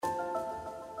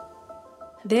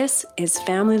This is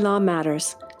Family Law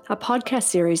Matters, a podcast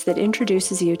series that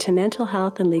introduces you to mental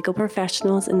health and legal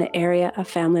professionals in the area of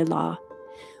family law.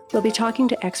 We'll be talking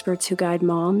to experts who guide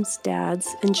moms,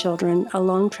 dads, and children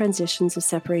along transitions of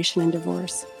separation and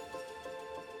divorce.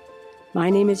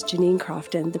 My name is Janine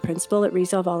Crofton, the principal at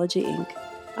Resolvology, Inc.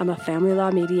 I'm a family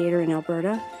law mediator in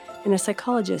Alberta and a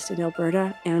psychologist in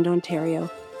Alberta and Ontario.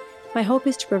 My hope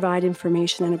is to provide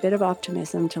information and a bit of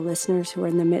optimism to listeners who are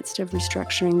in the midst of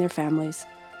restructuring their families.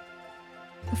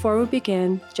 Before we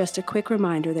begin, just a quick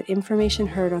reminder that information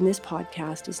heard on this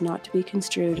podcast is not to be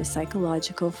construed as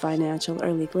psychological, financial,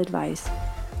 or legal advice.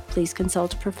 Please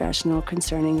consult a professional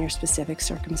concerning your specific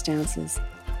circumstances.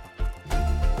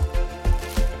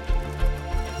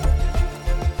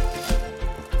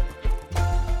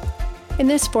 In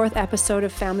this fourth episode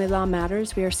of Family Law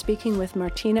Matters, we are speaking with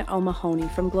Martina O'Mahony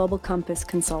from Global Compass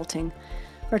Consulting.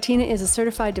 Martina is a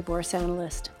certified divorce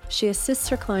analyst. She assists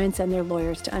her clients and their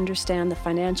lawyers to understand the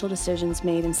financial decisions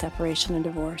made in separation and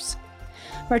divorce.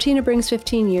 Martina brings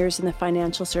 15 years in the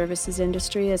financial services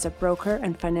industry as a broker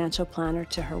and financial planner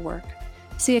to her work.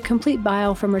 See a complete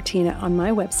bio from Martina on my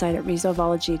website at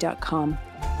resolvology.com.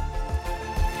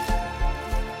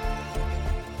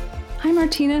 Hi,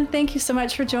 Martina. Thank you so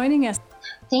much for joining us.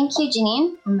 Thank you,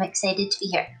 Janine. I'm excited to be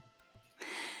here.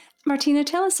 Martina,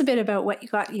 tell us a bit about what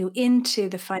got you into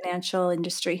the financial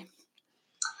industry.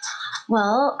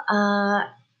 Well,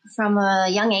 from a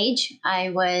young age,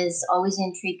 I was always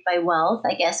intrigued by wealth,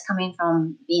 I guess, coming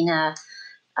from being a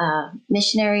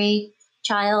missionary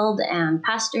child and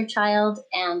pastor child.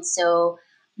 And so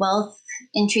wealth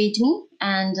intrigued me,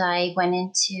 and I went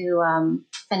into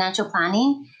financial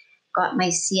planning, got my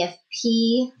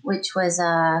CFP, which was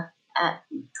at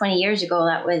 20 years ago,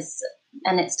 that was,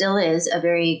 and it still is, a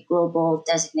very global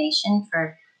designation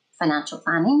for financial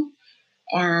planning.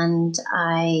 And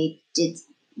I did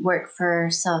work for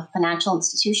some financial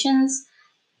institutions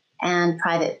and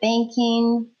private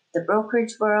banking, the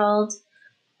brokerage world.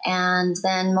 And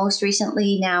then most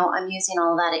recently, now I'm using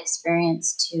all that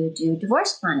experience to do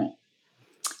divorce planning.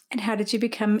 And how did you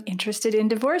become interested in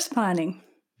divorce planning?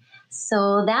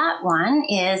 So that one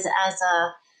is, as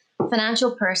a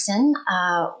financial person,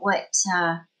 what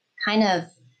kind of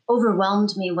overwhelmed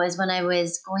me was when I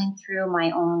was going through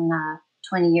my own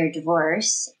 20-year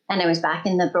divorce and I was back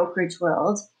in the brokerage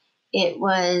world. It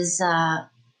was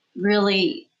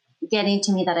really getting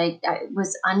to me that I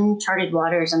was uncharted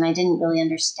waters, and I didn't really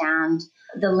understand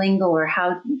the lingo or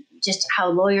how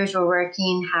lawyers were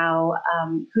working, how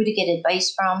who to get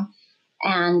advice from,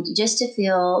 and just to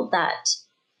feel that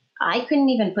I couldn't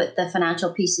even put the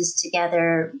financial pieces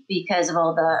together because of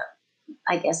all the,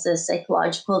 I guess, the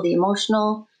psychological, the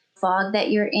emotional fog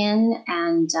that you're in,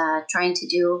 and trying to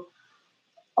do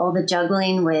all the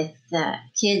juggling with the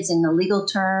kids and the legal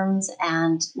terms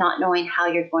and not knowing how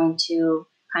you're going to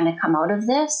kind of come out of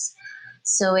this.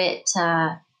 So it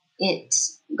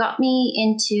got me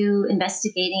into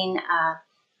investigating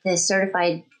the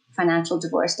Certified Financial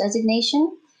Divorce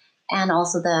Designation and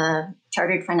also the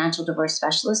Chartered Financial Divorce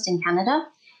Specialist in Canada.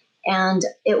 And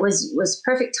it was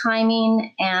perfect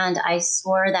timing. And I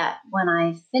swore that when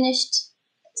I finished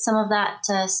some of that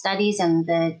studies and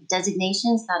the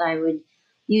designations, that I would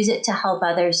use it to help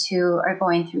others who are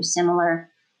going through similar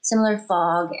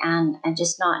fog and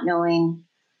just not knowing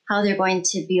how they're going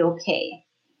to be okay.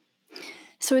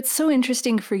 So it's so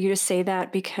interesting for you to say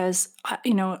that because,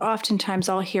 oftentimes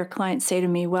I'll hear clients say to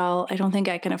me, well, I don't think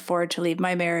I can afford to leave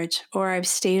my marriage, or I've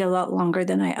stayed a lot longer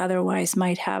than I otherwise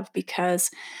might have because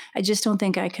I just don't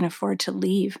think I can afford to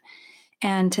leave.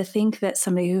 And to think that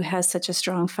somebody who has such a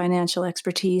strong financial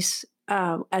expertise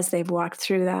as they've walked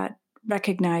through that,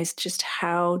 recognize just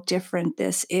how different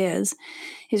this is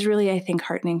really, I think,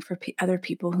 heartening for other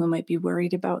people who might be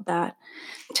worried about that.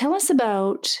 Tell us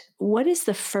about what is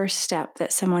the first step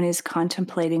that someone is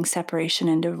contemplating separation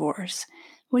and divorce?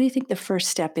 What do you think the first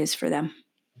step is for them?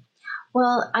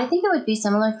 Well, I think it would be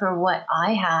similar for what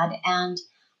I had, and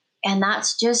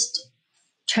that's just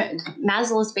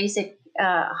Maslow's basic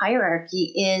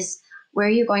hierarchy is where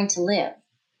you're going to live.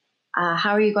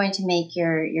 How are you going to make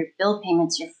your bill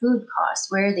payments, your food costs?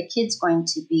 Where are the kids going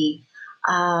to be?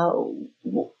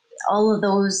 All of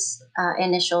those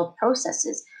initial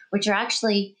processes, which are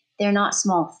actually, they're not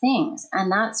small things.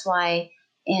 And that's why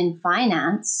in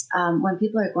finance, when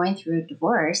people are going through a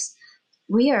divorce,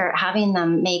 we are having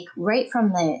them make right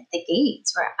from the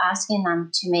gates. We're asking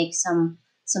them to make some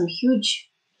huge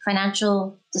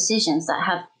financial decisions that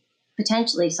have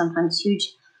potentially sometimes huge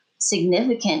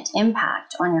significant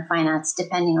impact on your finance,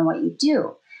 depending on what you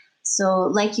do. So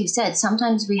like you said,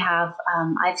 sometimes we have,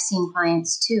 I've seen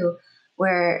clients too,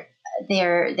 where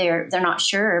they're not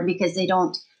sure because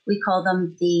we call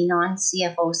them the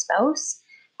non-CFO spouse,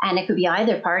 and it could be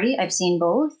either party. I've seen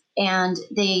both, and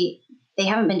they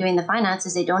haven't been doing the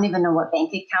finances. They don't even know what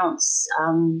bank accounts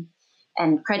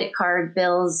and credit card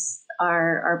bills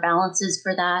are balances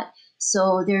for that.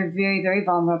 So they're very, very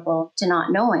vulnerable to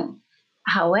not knowing.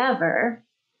 However,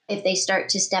 if they start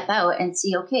to step out and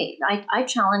see, okay, I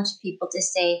challenge people to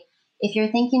say, if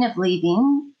you're thinking of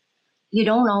leaving, you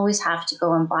don't always have to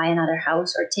go and buy another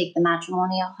house or take the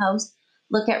matrimonial house.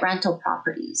 Look at rental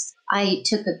properties. I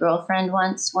took a girlfriend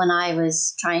once when I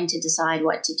was trying to decide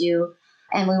what to do,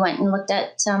 and we went and looked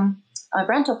at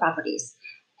rental properties.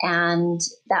 And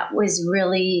that was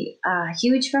really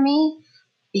huge for me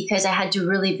because I had to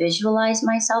really visualize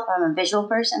myself. I'm a visual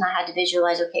person. I had to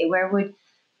visualize, okay, where would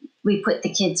we put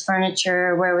the kids'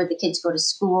 furniture? Where would the kids go to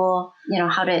school?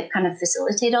 How to kind of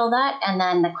facilitate all that, and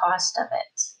then the cost of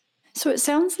it. So it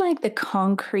sounds like the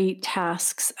concrete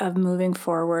tasks of moving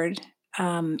forward,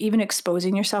 even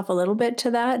exposing yourself a little bit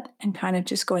to that and kind of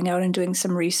just going out and doing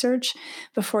some research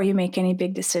before you make any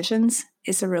big decisions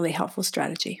is a really helpful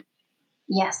strategy.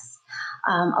 Yes.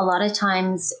 A lot of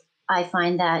times I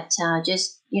find that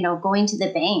just, going to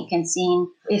the bank and seeing,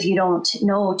 if you don't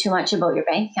know too much about your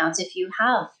bank accounts, if you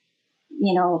have,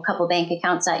 a couple bank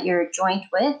accounts that you're joint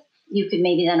with, you could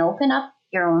maybe then open up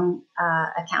your own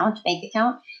bank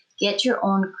account, get your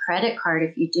own credit card.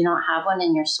 If you do not have one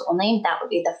in your sole name, that would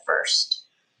be the first.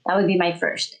 That would be my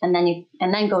first. And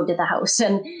then go to the house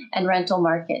and rental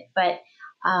market. But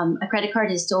a credit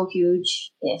card is so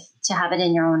huge to have it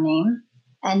in your own name.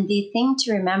 And the thing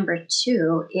to remember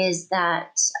too is that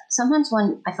sometimes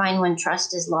when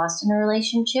trust is lost in a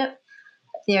relationship,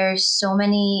 there's so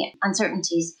many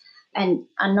uncertainties and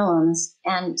unknowns.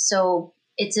 And so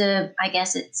it's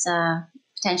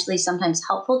potentially sometimes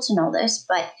helpful to know this,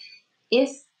 but if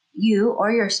you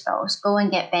or your spouse go and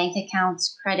get bank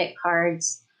accounts, credit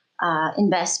cards,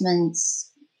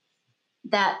 investments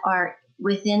that are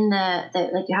within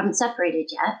like you haven't separated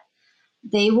yet,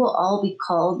 they will all be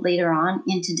called later on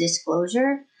into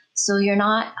disclosure. So you're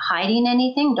not hiding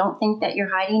anything. Don't think that you're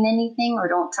hiding anything, or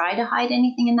don't try to hide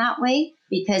anything in that way,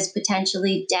 because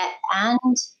potentially debt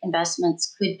and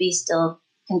investments could be still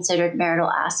considered marital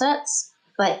assets.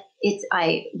 But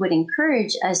I would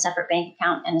encourage a separate bank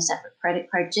account and a separate credit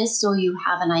card, just so you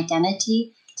have an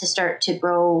identity to start to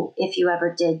grow if you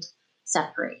ever did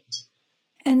separate.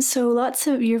 And so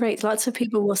you're right, lots of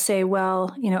people will say,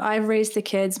 well, I've raised the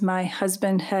kids, my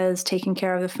husband has taken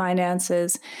care of the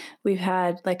finances. We've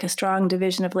had like a strong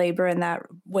division of labor in that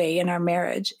way in our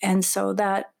marriage. And so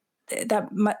that's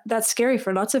scary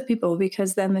for lots of people,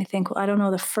 because then they think, well, I don't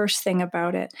know the first thing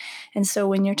about it. And so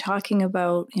when you're talking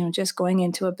about, just going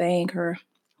into a bank or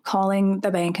calling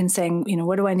the bank and saying,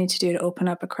 what do I need to do to open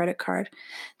up a credit card?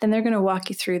 Then they're going to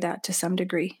walk you through that to some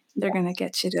degree. They're going to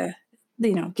get you to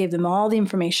give them all the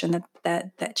information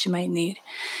that you might need.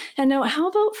 And now, how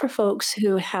about for folks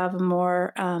who have a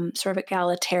more sort of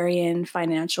egalitarian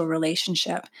financial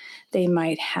relationship? They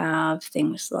might have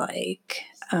things like,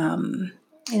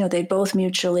 they both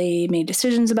mutually made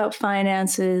decisions about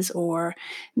finances, or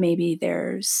maybe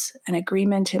there's an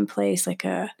agreement in place, like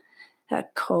a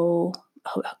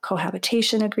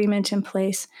cohabitation agreement in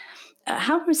place.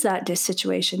 How is that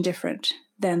situation different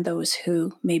than those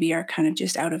who maybe are kind of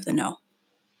just out of the know?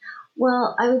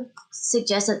 Well, I would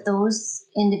suggest that those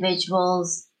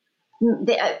individuals,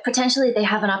 potentially they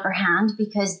have an upper hand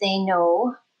because they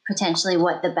know potentially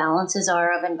what the balances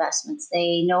are of investments.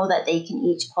 They know that they can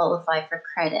each qualify for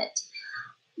credit.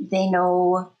 They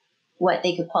know what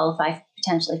they could qualify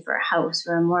potentially for a house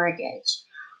or a mortgage.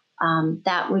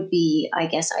 That would be, I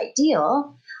guess,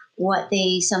 ideal. What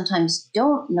they sometimes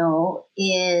don't know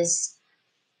is,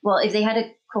 well, if they had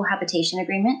a cohabitation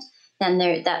agreement, then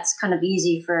that's kind of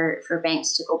easy for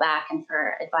banks to go back and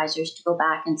for advisors to go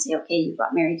back and say, okay, you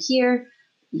got married here,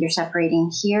 you're separating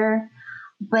here.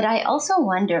 But I also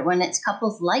wonder, when it's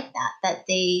couples like that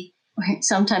they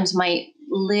sometimes might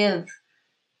live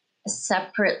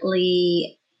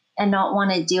separately and not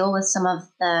want to deal with some of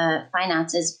the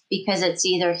finances because it's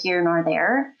either here nor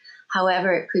there.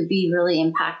 However, it could be really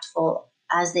impactful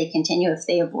as they continue if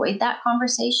they avoid that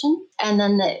conversation. And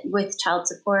then with child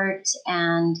support,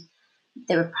 and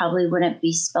there probably wouldn't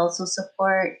be spousal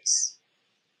support.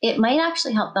 It might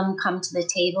actually help them come to the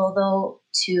table, though,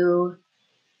 to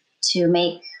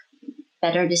make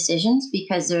better decisions,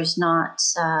 because there's not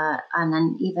an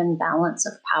uneven balance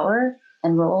of power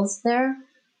and roles there.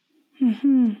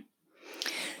 Mm-hmm.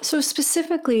 So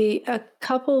specifically, a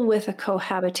couple with a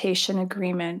cohabitation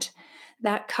agreement,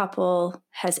 that couple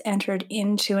has entered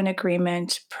into an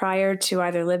agreement prior to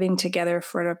either living together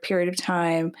for a period of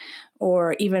time,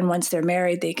 or even once they're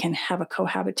married, they can have a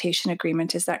cohabitation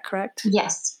agreement. Is that correct?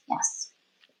 Yes.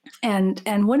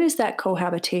 And what does that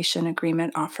cohabitation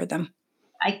agreement offer them?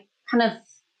 I kind of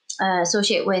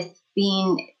associate with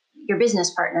being your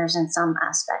business partners in some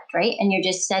aspect, right? And you're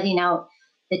just setting out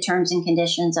the terms and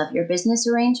conditions of your business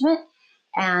arrangement.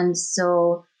 And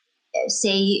so,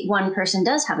 say one person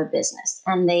does have a business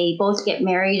and they both get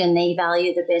married and they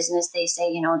value the business. They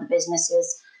say, the business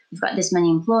is, we've got this many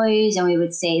employees, and we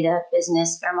would say the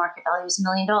business fair market value is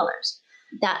 $1 million.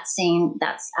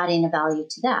 That's adding a value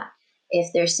to that.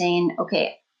 If they're saying,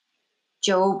 okay,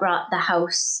 Joe brought the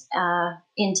house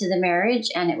into the marriage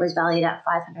and it was valued at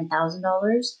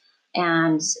 $500,000,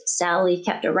 and Sally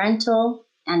kept a rental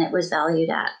and it was valued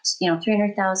at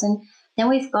 $300,000. Then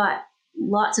we've got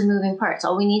lots of moving parts.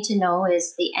 All we need to know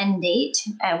is the end date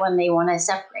when they want to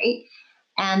separate,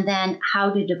 and then how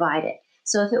to divide it.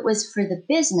 So if it was for the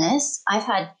business, I've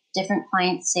had different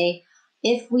clients say,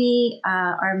 if we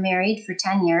are married for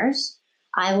 10 years,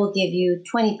 I will give you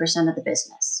 20% of the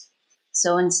business.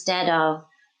 So instead of,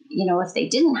 if they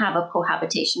didn't have a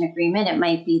cohabitation agreement, it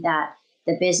might be that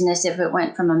the business, if it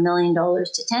went from $1 million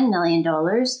to $10 million,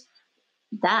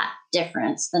 that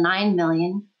difference, the 9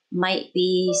 million, might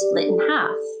be split in half.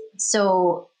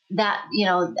 So that,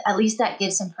 at least that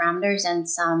gives some parameters and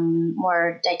some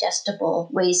more digestible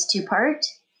ways to part.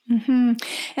 Mm-hmm.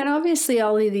 And obviously,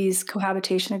 all of these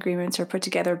cohabitation agreements are put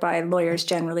together by lawyers,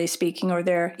 generally speaking,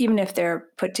 or even if they're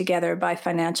put together by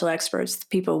financial experts,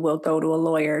 people will go to a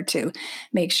lawyer to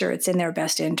make sure it's in their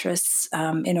best interests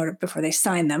before they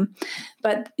sign them.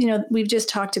 But we've just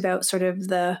talked about sort of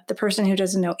the person who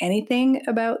doesn't know anything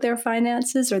about their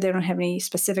finances, or they don't have any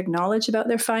specific knowledge about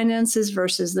their finances,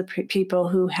 versus the people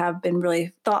who have been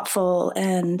really thoughtful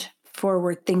and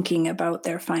forward thinking about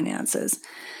their finances.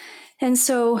 And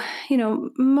so,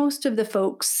 most of the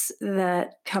folks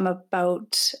that come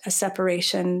about a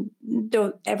separation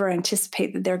don't ever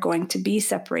anticipate that they're going to be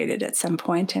separated at some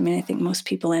point. I mean, I think most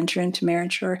people enter into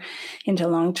marriage or into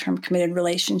long-term committed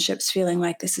relationships feeling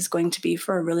like this is going to be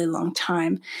for a really long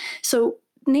time. So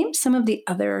name some of the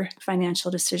other financial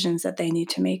decisions that they need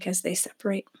to make as they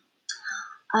separate.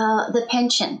 The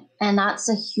pension, and that's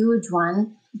a huge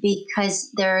one,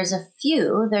 because there's a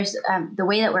few. There's the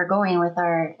way that we're going with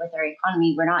our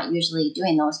economy, we're not usually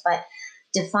doing those, but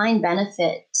defined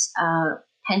benefit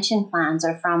pension plans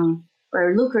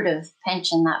or lucrative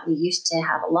pension that we used to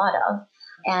have a lot of.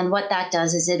 And what that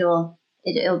does is it'll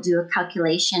do a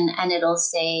calculation, and it'll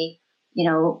say,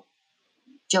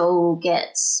 Joe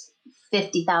gets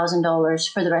 $50,000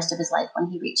 for the rest of his life when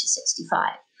he reaches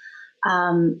 65.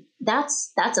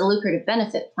 That's a lucrative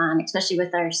benefit plan, especially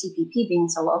with our CPP being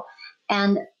so low.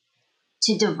 And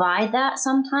to divide that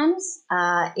sometimes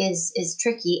is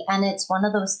tricky, and it's one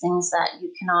of those things that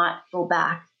you cannot go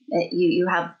back. You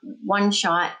have one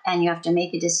shot, and you have to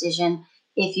make a decision.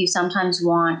 If you sometimes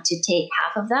want to take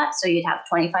half of that, so you'd have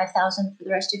 $25,000 for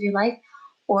the rest of your life,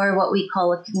 or what we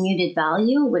call a commuted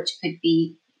value, which could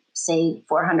be, say,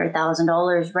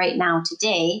 $400,000 right now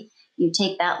today. You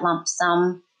take that lump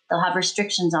sum. They'll have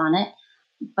restrictions on it,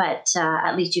 but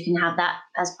at least you can have that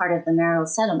as part of the marital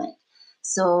settlement.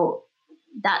 So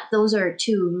those are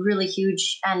two really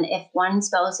huge. And if one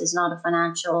spouse is not a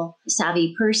financial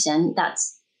savvy person,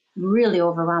 that's really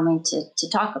overwhelming to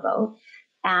talk about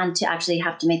and to actually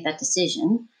have to make that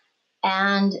decision.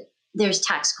 And there's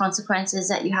tax consequences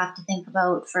that you have to think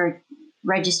about for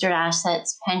registered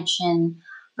assets, pension,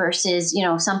 versus,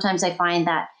 sometimes I find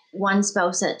that one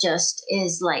spouse that just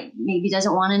is like, maybe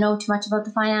doesn't want to know too much about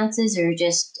the finances, or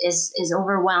just is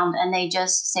overwhelmed, and they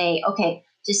just say, okay,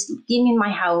 just give me my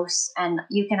house and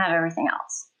you can have everything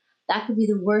else. That could be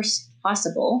the worst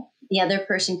possible. The other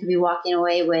person could be walking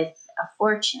away with a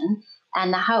fortune,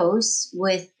 and the house,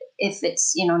 if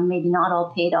it's maybe not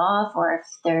all paid off, or if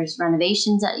there's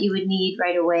renovations that you would need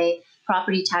right away,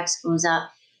 property tax goes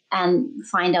up, and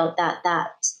find out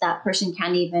that person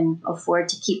can't even afford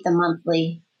to keep the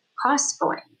monthly costs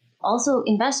going. Also,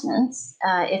 investments.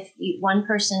 If one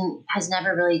person has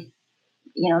never really,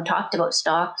 talked about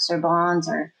stocks or bonds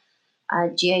or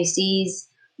GICs,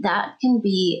 that can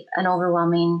be an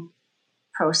overwhelming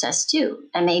process too.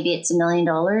 And maybe it's $1 million,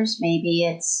 maybe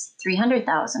it's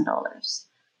 $300,000.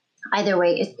 Either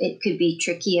way, it could be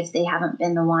tricky if they haven't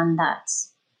been the one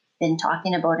that's been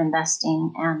talking about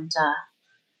investing and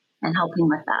helping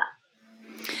with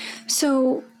that.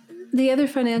 So the other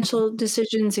financial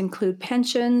decisions include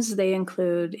pensions, they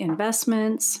include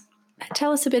investments.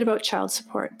 Tell us a bit about child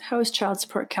support. How is child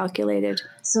support calculated?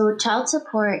 So child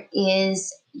support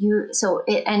is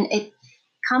it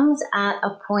comes at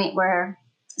a point where,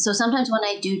 so sometimes when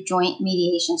I do joint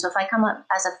mediation, so if I come up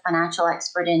as a financial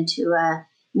expert into a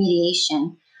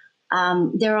mediation,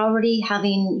 they're already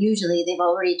usually they've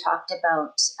already talked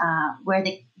about where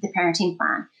the parenting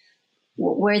plan,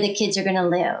 where the kids are going to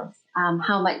live,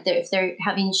 how much, if they're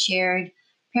having shared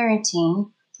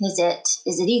parenting, is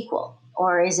it equal,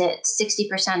 or is it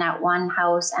 60% at one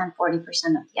house and 40%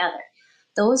 at the other?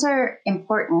 Those are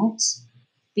important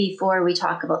before we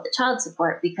talk about the child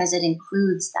support, because it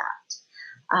includes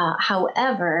that.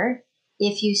 However,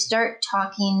 if you start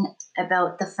talking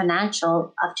about the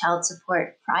financial of child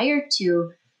support prior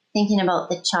to thinking about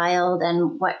the child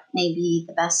and what may be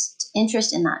the best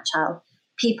interest in that child,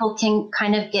 people can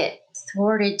kind of get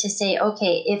thwarted to say,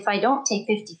 okay, if I don't take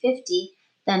 50-50,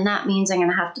 then that means I'm going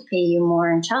to have to pay you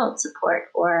more in child support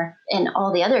or in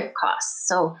all the other costs.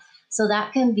 So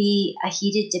that can be a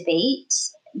heated debate,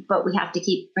 but we have to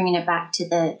keep bringing it back to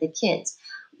the kids.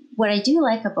 What I do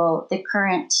like about the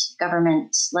current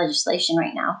government legislation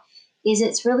right now is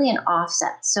it's really an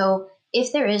offset. So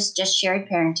if there is just shared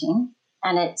parenting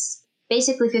and it's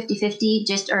basically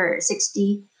 50-50, or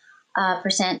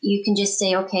 60%, you can just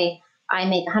say, okay, I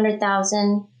make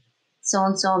 100,000,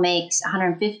 so-and-so makes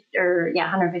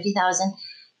 150,000.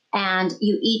 And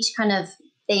you each kind of,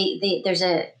 there's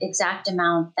a exact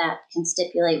amount that can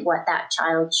stipulate what that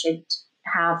child should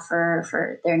have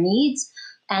for their needs.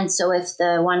 And so if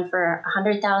the one for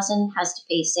 100,000 has to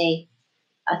pay, say,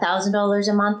 $1,000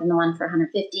 a month, and the one for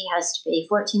 150 has to pay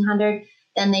 1,400,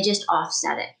 then they just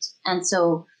offset it. And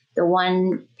so the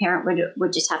one parent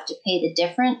would just have to pay the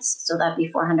difference. So that'd be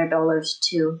 $400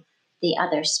 to the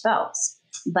other spouse.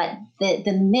 But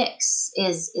the mix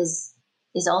is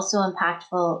also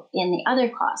impactful in the other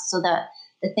costs. So that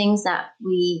the things that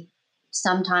we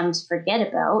sometimes forget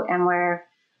about, and where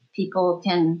people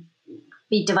can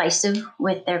be divisive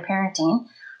with their parenting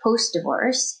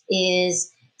post-divorce,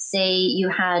 is, say you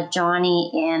had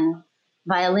Johnny in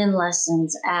violin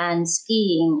lessons and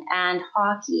skiing and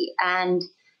hockey and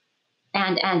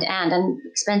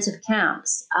expensive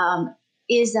camps.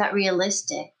 Is that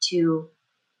realistic to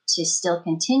still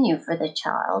continue for the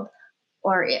child?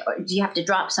 Or do you have to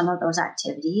drop some of those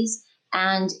activities?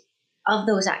 And of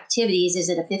those activities, is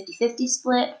it a 50-50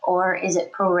 split, or is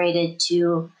it prorated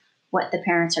to what the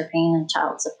parents are paying in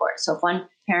child support? So if one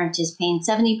parent is paying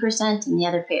 70% and the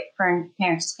other parent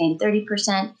is paying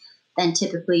 30%, then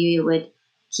typically you would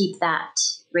keep that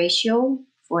ratio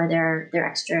for their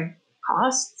extra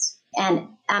costs. And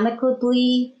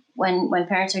amicably, when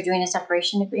parents are doing a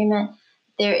separation agreement,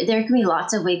 there can be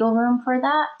lots of wiggle room for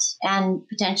that. And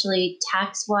potentially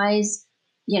tax-wise,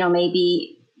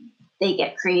 maybe they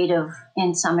get creative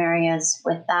in some areas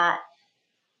with that.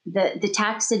 The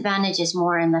tax advantage is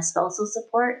more in the spousal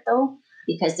support, though,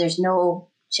 because there's no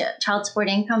child support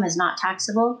income is not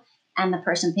taxable, and the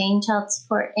person paying child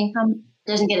support income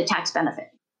doesn't get a tax benefit.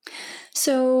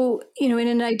 So, in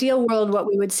an ideal world, what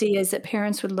we would see is that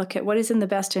parents would look at what is in the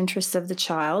best interest of the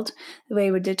child.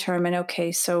 They would determine,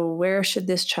 okay, so where should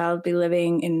this child be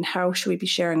living and how should we be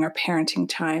sharing our parenting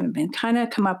time, and kind of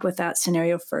come up with that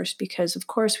scenario first, because of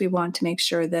course we want to make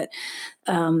sure that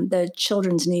the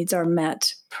children's needs are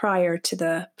met prior to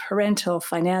the parental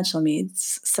financial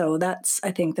needs. So that's,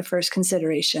 I think, the first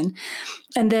consideration.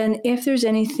 And then if there's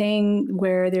anything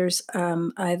where there's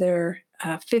either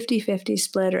 50-50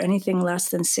 split or anything less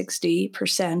than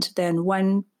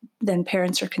 60%, then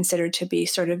parents are considered to be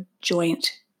sort of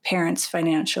joint parents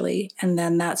financially. And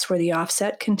then that's where the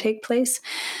offset can take place.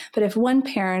 But if one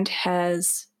parent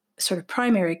has sort of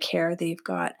primary care, they've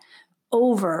got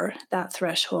over that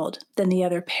threshold, then the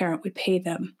other parent would pay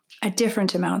them a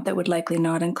different amount that would likely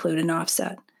not include an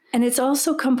offset. And it's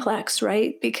also complex,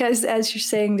 right? Because as you're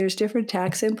saying, there's different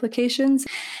tax implications.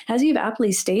 As you've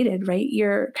aptly stated, right,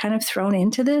 you're kind of thrown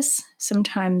into this,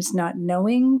 sometimes not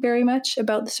knowing very much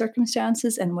about the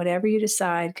circumstances, and whatever you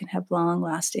decide can have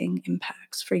long-lasting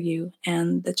impacts for you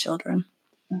and the children.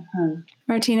 Mm-hmm.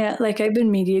 Martina, I've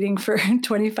been mediating for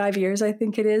 25 years, I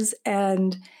think it is,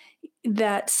 and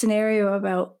that scenario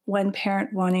about one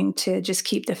parent wanting to just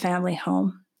keep the family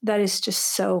home, that is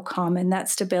just so common, that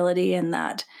stability and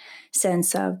that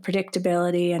sense of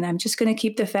predictability. And I'm just going to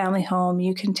keep the family home.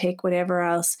 You can take whatever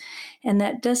else. And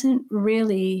that doesn't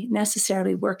really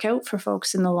necessarily work out for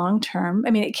folks in the long term.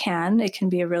 I mean, it can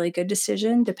be a really good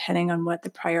decision depending on what the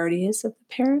priority is of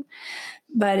the parent.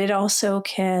 But it also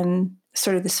can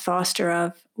sort of this foster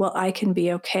of, well, I can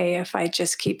be okay if I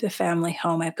just keep the family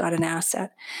home. I've got an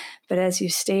asset. But as you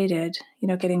stated,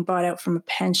 getting bought out from a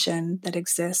pension that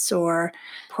exists or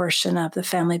portion of the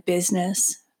family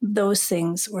business those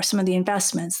things, or some of the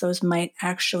investments, those might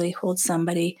actually hold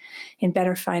somebody in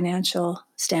better financial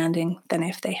standing than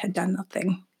if they had done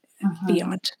nothing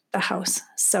beyond the house.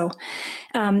 So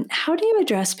how do you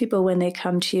address people when they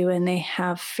come to you and they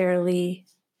have fairly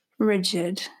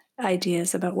rigid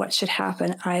ideas about what should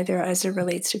happen, either as it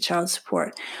relates to child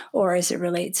support or as it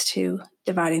relates to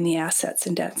dividing the assets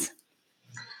and debts?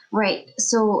 Right.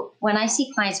 So when I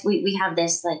see clients, we have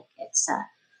this, like, it's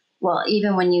well,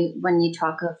 even when you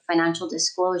talk of financial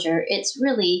disclosure, it's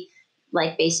really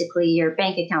like basically your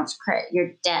bank accounts,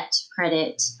 your debt,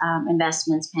 credit,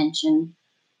 investments, pension,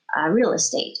 real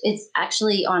estate. It's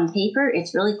actually on paper,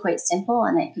 it's really quite simple,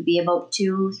 and it could be about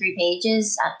 2-3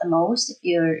 pages at the most if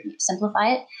you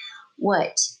simplify it.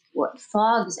 What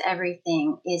fogs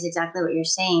everything is exactly what you're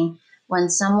saying. When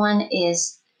someone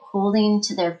is holding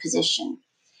to their position,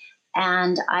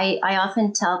 and I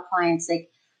often tell clients,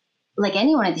 like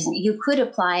any one of these, you could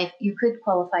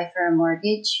qualify for a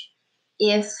mortgage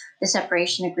if the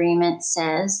separation agreement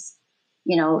says,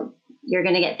 you're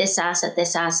going to get this asset,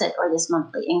 or this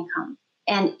monthly income.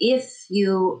 And if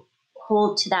you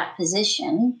hold to that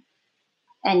position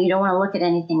and you don't want to look at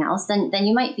anything else, then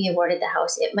you might be awarded the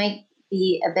house. It might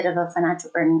be a bit of a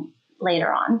financial burden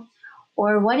later on.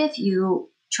 Or what if you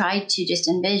try to just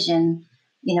envision,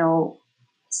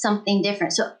 something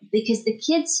different? So because the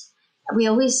kids, we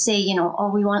always say,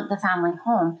 oh, we want the family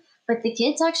home, but the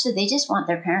kids actually, they just want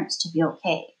their parents to be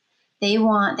okay. They don't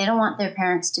want their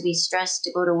parents to be stressed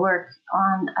to go to work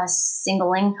on a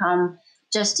single income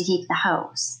just to keep the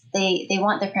house. They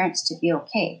want their parents to be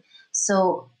okay.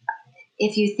 So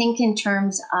if you think in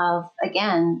terms of,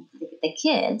 again, the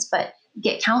kids, but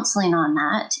get counseling on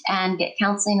that and get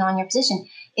counseling on your position.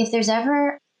 If there's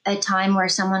ever a time where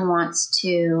someone wants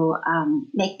to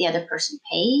make the other person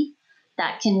pay,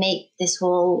 that can make this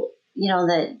whole,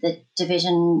 the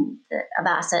division of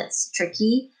assets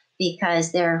tricky,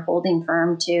 because they're holding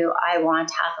firm to, I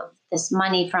want half of this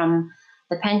money from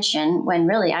the pension, when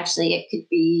really actually it could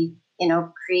be,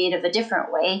 creative a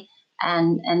different way,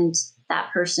 and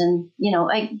that person,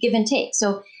 a give and take.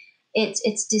 So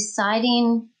it's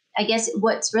deciding. I guess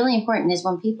what's really important is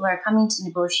when people are coming to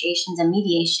negotiations and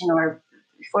mediation, or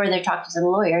before they're talking to the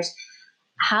lawyers,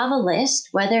 have a list,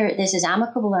 whether this is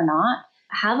amicable or not,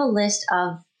 have a list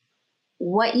of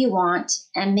what you want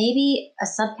and maybe a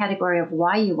subcategory of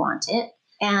why you want it.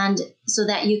 And so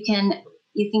that you can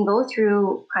go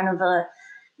through kind of a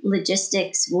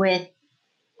logistics with,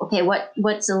 okay,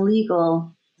 what's a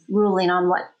legal ruling on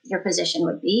what your position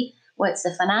would be? What's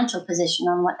the financial position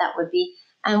on what that would be?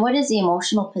 And what is the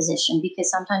emotional position?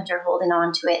 Because sometimes you're holding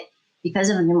on to it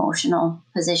because of an emotional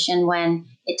position when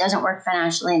it doesn't work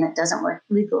financially and it doesn't work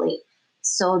legally.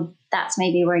 So that's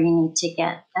maybe where you need to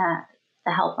get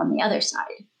the help on the other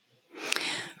side.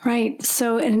 Right.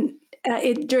 So, and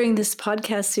during this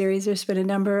podcast series, there's been a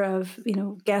number of,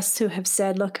 guests who have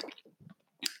said, look,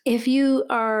 if you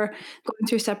are going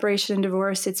through separation and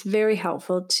divorce, it's very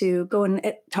helpful to go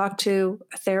and talk to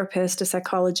a therapist, a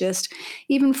psychologist,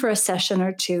 even for a session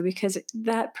or two, because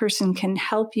that person can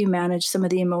help you manage some of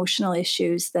the emotional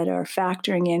issues that are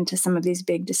factoring into some of these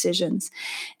big decisions.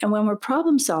 And when we're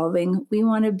problem solving, we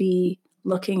want to be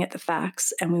looking at the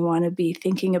facts, and we want to be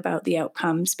thinking about the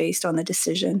outcomes based on the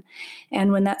decision.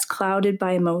 And when that's clouded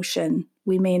by emotion,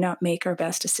 we may not make our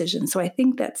best decision. So I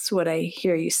think that's what I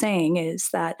hear you saying, is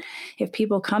that if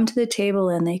people come to the table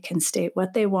and they can state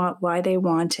what they want, why they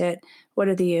want it, what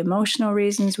are the emotional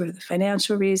reasons, what are the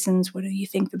financial reasons, what do you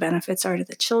think the benefits are to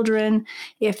the children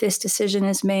if this decision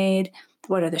is made,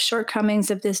 what are the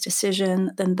shortcomings of this decision,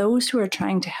 then those who are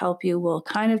trying to help you will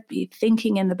kind of be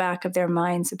thinking in the back of their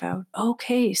minds about,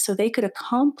 okay, so they could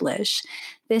accomplish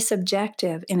this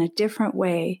objective in a different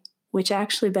way, which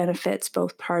actually benefits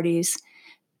both parties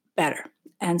better.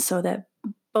 And so that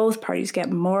both parties get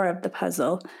more of the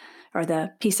puzzle, or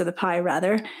the piece of the pie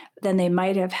rather, than they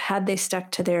might have had they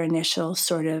stuck to their initial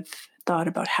sort of thought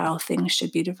about how things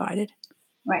should be divided.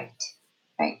 Right.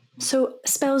 So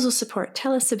spousal support,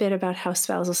 tell us a bit about how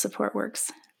spousal support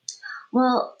works.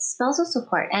 Well, spousal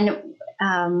support, and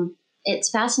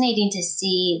it's fascinating to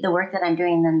see the work that I'm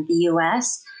doing in the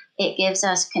US. It gives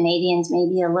us Canadians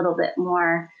maybe a little bit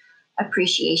more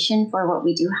appreciation for what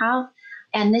we do have.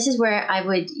 And this is where I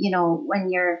would, when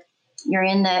you're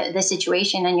in the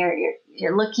situation and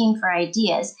you're looking for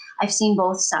ideas, I've seen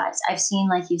both sides. I've seen,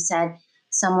 like you said,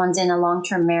 someone's in a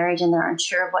long-term marriage and they're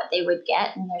unsure of what they would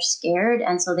get and they're scared.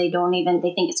 And so they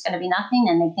think it's going to be nothing,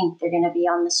 and they think they're going to be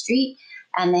on the street,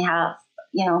 and they have,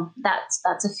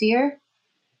 that's a fear.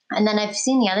 And then I've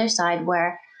seen the other side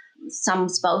where some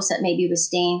spouse that maybe was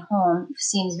staying home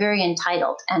seems very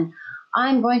entitled and,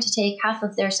 I'm going to take half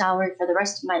of their salary for the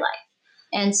rest of my life.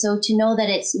 And so to know that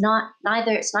it's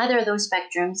neither of those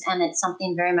spectrums, and it's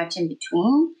something very much in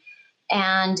between.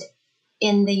 And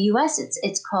in the US,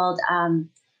 it's called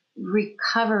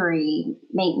recovery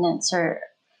maintenance, or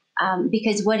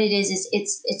because what it is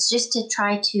it's just to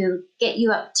try to get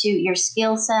you up to your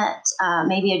skill set,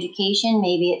 maybe education,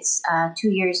 maybe it's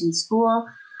 2 years in school,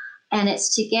 and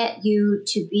it's to get you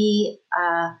to be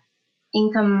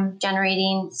income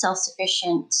generating,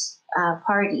 self-sufficient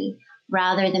party,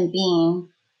 rather than being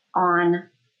on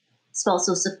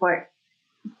spousal support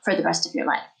for the rest of your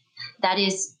life. That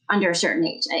is under a certain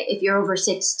age. If you're over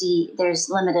 60, there's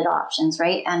limited options,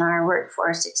 right? And our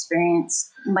workforce experience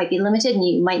might be limited, and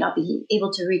you might not be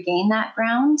able to regain that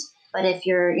ground. But if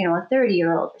you're, a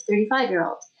 30-year-old or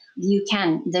 35-year-old, you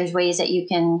can. There's ways that you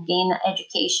can gain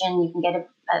education. You can get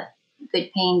a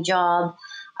good paying job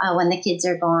when the kids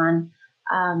are gone.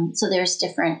 So there's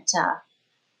different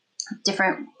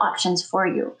options for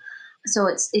you. So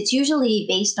it's usually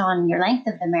based on your length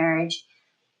of the marriage,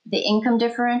 the income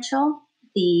differential,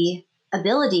 the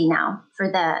ability now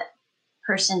for the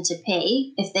person to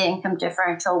pay. If the income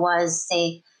differential was,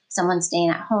 say, someone staying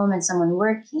at home and someone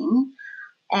working,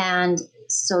 and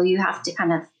so you have to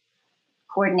kind of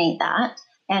coordinate that,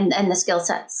 and the skill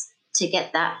sets to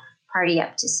get that party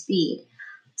up to speed.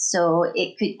 So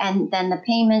it could, and then the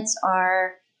payments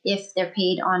are, if they're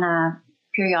paid on a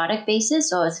periodic basis,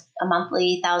 so it's a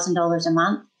monthly $1,000 a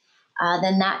month,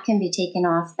 then that can be taken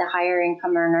off the higher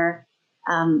income earner.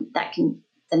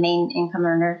 The main income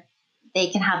earner, they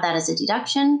can have that as a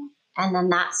deduction, and then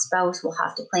that spouse will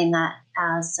have to claim that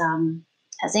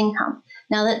as income.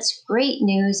 Now that's great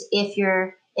news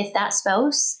if that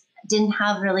spouse didn't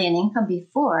have really an income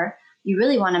before. You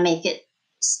really want to make it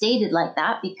stated like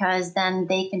that, because then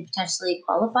they can potentially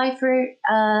qualify for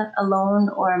a loan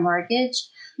or a mortgage,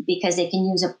 because they can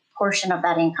use a portion of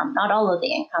that income, not all of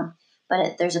the income,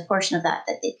 but there's a portion of that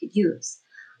they could use.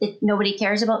 Nobody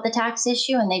cares about the tax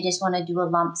issue, and they just want to do a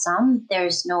lump sum.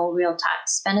 There's no real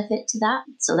tax benefit to that.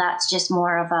 So that's just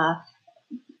more of a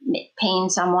paying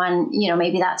someone,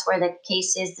 maybe that's where the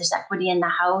case is. There's equity in the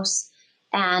house,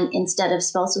 and instead of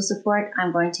spousal support,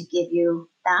 I'm going to give you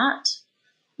that.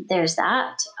 There's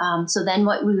that. So then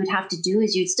what we would have to do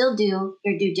is you'd still do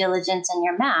your due diligence and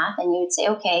your math, and you would say,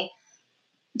 okay,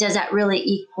 does that really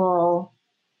equal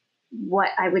what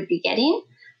I would be getting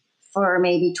for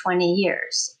maybe 20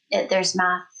 years? There's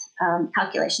math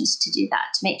calculations to do that,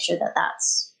 to make sure that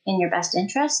that's in your best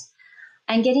interest.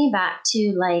 And getting back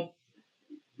to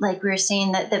like we were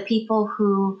saying, that the people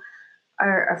who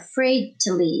are afraid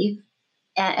to leave,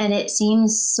 and it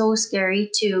seems so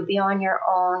scary to be on your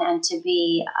own and to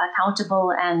be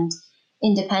accountable and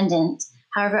independent.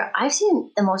 However, I've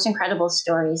seen the most incredible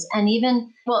stories. And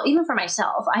even for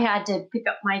myself, I had to pick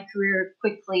up my career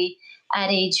quickly at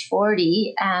age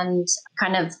 40 and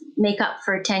kind of make up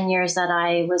for 10 years that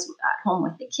I was at home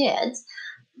with the kids.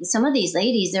 Some of these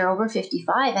ladies, they're over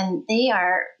 55, and they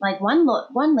are like, one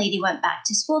lady went back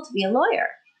to school to be a lawyer,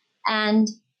 and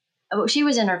she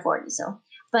was in her 40s.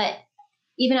 But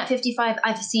even at 55,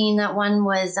 I've seen that one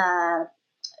was,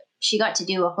 she got to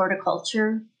do a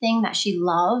horticulture thing that she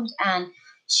loved, and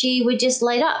she would just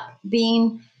light up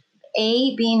being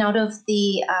out of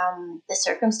the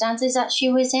circumstances that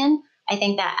she was in. I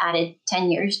think that added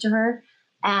 10 years to her,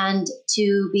 and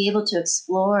to be able to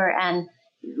explore and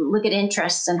look at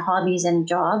interests and hobbies and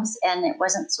jobs, and it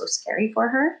wasn't so scary for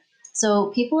her.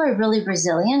 So people are really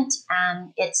resilient,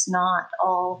 and it's not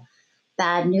all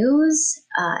bad news.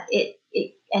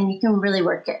 And you can really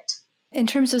work it. In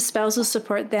terms of spousal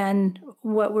support, then,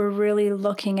 what we're really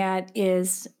looking at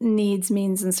is needs,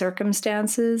 means, and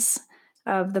circumstances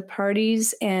of the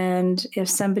parties. And if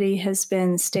somebody has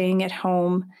been staying at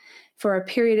home for a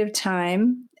period of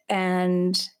time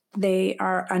and they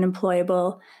are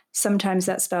unemployable, sometimes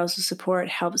that spousal support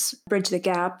helps bridge the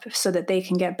gap so that they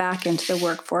can get back into the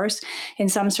workforce. In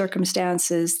some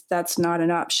circumstances, that's not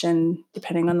an option,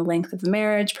 depending on the length of the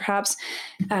marriage, perhaps.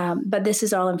 But this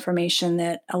is all information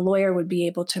that a lawyer would be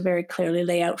able to very clearly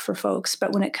lay out for folks.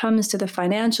 But when it comes to the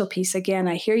financial piece, again,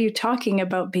 I hear you talking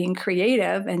about being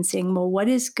creative and saying, well, what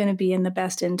is going to be in the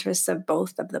best interests of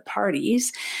both of the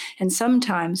parties? And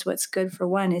sometimes what's good for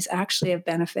one is actually of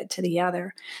benefit to the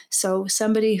other. So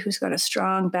somebody who's got a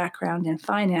strong background in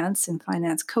finance and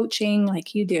finance coaching,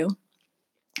 like you do,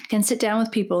 can sit down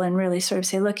with people and really sort of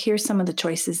say, look, here's some of the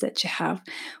choices that you have.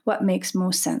 What makes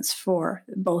most sense for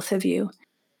both of you?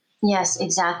 Yes,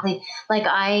 exactly. Like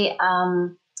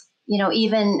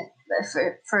even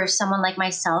for someone like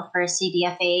myself, for a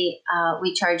CDFA,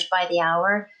 we charge by the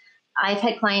hour. I've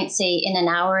had clients say in an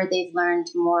hour they've learned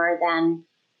more than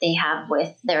they have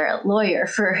with their lawyer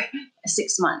for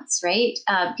 6 months, right?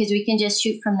 Because we can just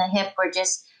shoot from the hip. We're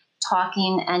just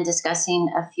talking and discussing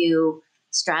a few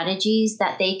strategies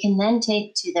that they can then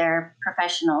take to their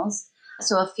professionals.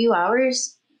 So a few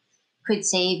hours could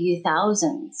save you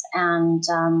thousands, and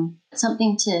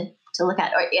something to look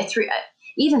at. Or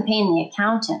even paying the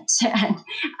accountant. And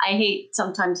I hate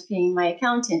sometimes paying my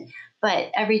accountant,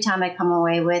 but every time I come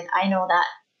away with, I know that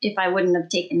if I wouldn't have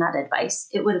taken that advice,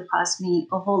 it would have cost me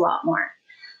a whole lot more.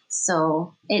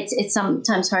 So it's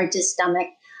sometimes hard to stomach.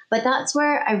 But that's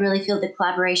where I really feel the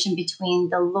collaboration between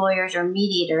the lawyers or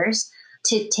mediators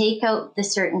to take out the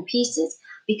certain pieces,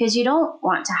 because you don't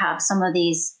want to have some of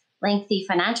these lengthy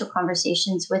financial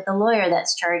conversations with a lawyer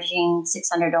that's charging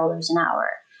 $600 an hour.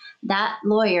 That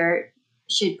lawyer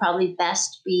should probably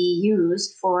best be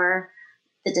used for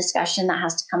the discussion that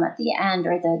has to come at the end,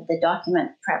 or the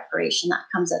document preparation that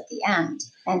comes at the end.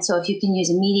 And so if you can use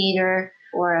a mediator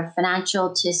or a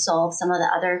financial to solve some of the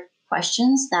other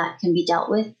questions that can be dealt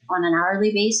with on an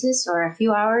hourly basis or a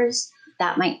few hours,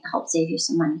 that might help save you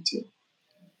some money too.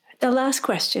 The last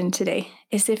question today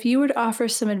is if you were to offer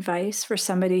some advice for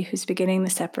somebody who's beginning the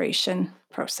separation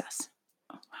process,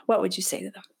 what would you say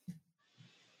to them?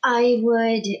 I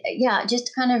would, just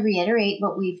to kind of reiterate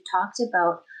what we've talked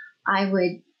about, I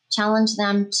would challenge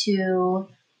them to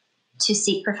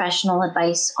seek professional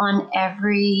advice on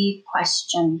every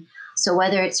question. So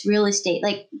whether it's real estate,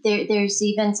 like there's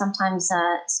even sometimes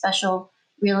special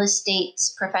real estate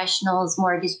professionals,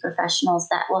 mortgage professionals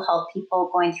that will help people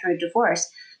going through a divorce,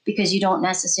 because you don't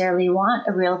necessarily want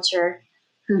a realtor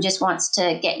who just wants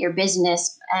to get your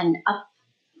business and up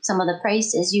some of the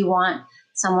prices. You want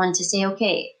someone to say,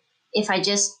 okay, if I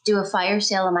just do a fire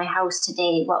sale in my house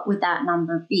today, what would that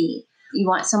number be? You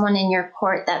want someone in your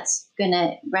court that's going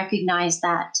to recognize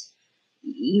that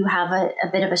you have a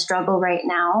bit of a struggle right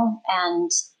now,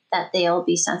 and that they'll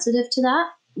be sensitive to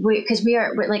that. Because we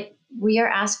are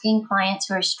asking clients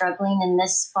who are struggling in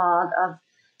this fog of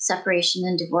separation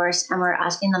and divorce, and we're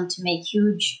asking them to make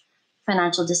huge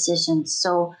financial decisions.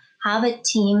 So have a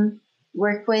team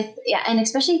work with, and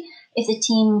especially if the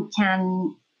team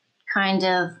can kind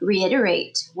of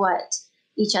reiterate what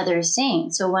each other is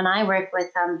saying. So when I work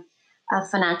with a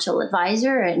financial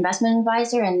advisor or investment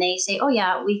advisor, and they say, oh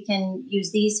yeah, we can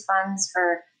use these funds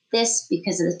for this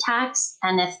because of the tax.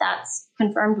 And if that's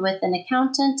confirmed with an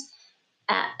accountant,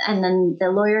 and then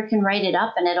the lawyer can write it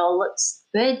up and it all looks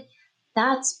good,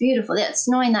 that's beautiful. That's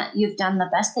knowing that you've done the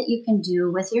best that you can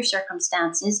do with your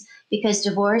circumstances, because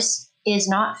divorce is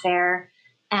not fair,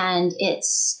 and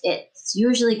it's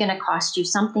usually going to cost you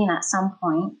something at some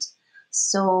point.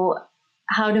 So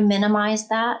how to minimize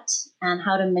that, and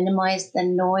how to minimize the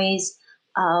noise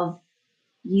of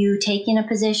you taking a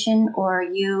position, or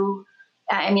and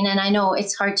I know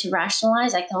it's hard to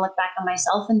rationalize. I can look back on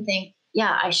myself and think,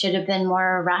 yeah, I should have been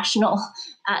more rational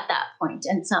at that point.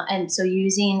 And so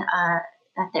using a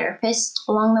therapist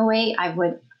along the way,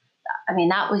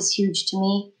 that was huge to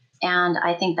me. And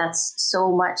I think that's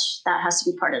so much that has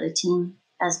to be part of the team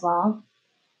as well.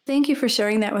 Thank you for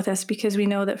sharing that with us, because we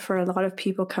know that for a lot of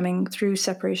people coming through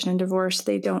separation and divorce,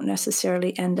 they don't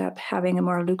necessarily end up having a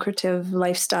more lucrative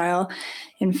lifestyle.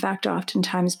 In fact,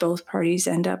 oftentimes both parties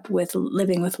end up with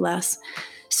living with less.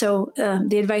 So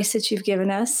the advice that you've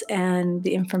given us and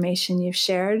the information you've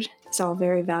shared is all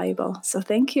very valuable. So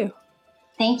thank you.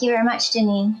 Thank you very much,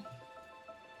 Janine.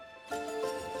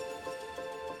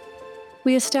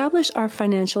 We establish our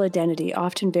financial identity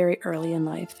often very early in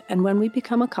life, and when we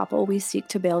become a couple, we seek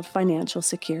to build financial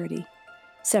security.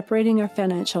 Separating our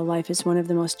financial life is one of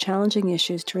the most challenging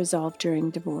issues to resolve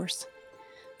during divorce.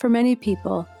 For many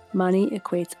people, money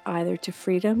equates either to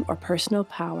freedom or personal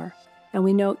power, and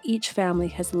we know each family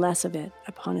has less of it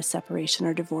upon a separation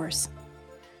or divorce.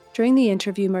 During the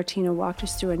interview, Martina walked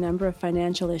us through a number of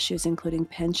financial issues, including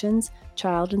pensions,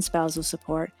 child and spousal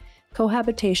support,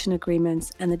 cohabitation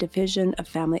agreements, and the division of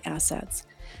family assets.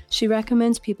 She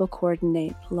recommends people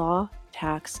coordinate law,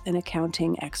 tax, and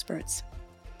accounting experts.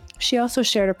 She also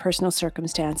shared her personal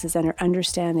circumstances and her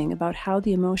understanding about how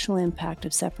the emotional impact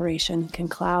of separation can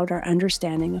cloud our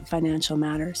understanding of financial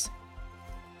matters.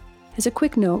 As a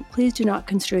quick note, please do not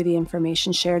construe the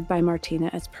information shared by Martina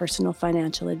as personal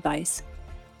financial advice.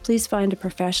 Please find a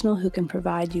professional who can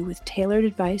provide you with tailored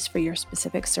advice for your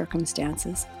specific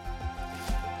circumstances.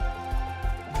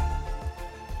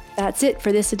 That's it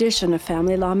for this edition of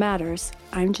Family Law Matters.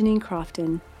 I'm Janine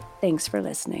Crofton. Thanks for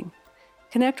listening.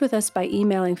 Connect with us by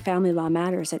emailing Family Law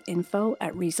Matters at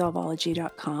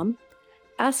info@resolveology.com,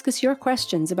 ask us your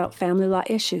questions about family law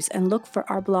issues and look for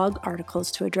our blog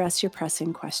articles to address your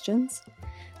pressing questions.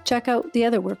 Check out the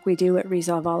other work we do at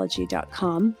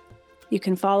resolvology.com. You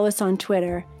can follow us on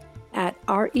Twitter at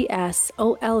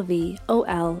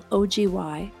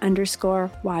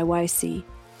RESOLVOLOGY_YYC.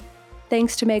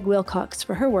 Thanks to Meg Wilcox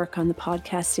for her work on the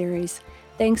podcast series.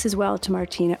 Thanks as well to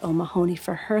Martina O'Mahony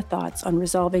for her thoughts on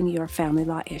resolving your family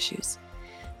law issues.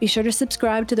 Be sure to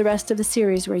subscribe to the rest of the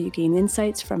series where you gain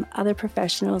insights from other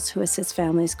professionals who assist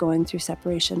families going through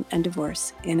separation and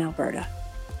divorce in Alberta.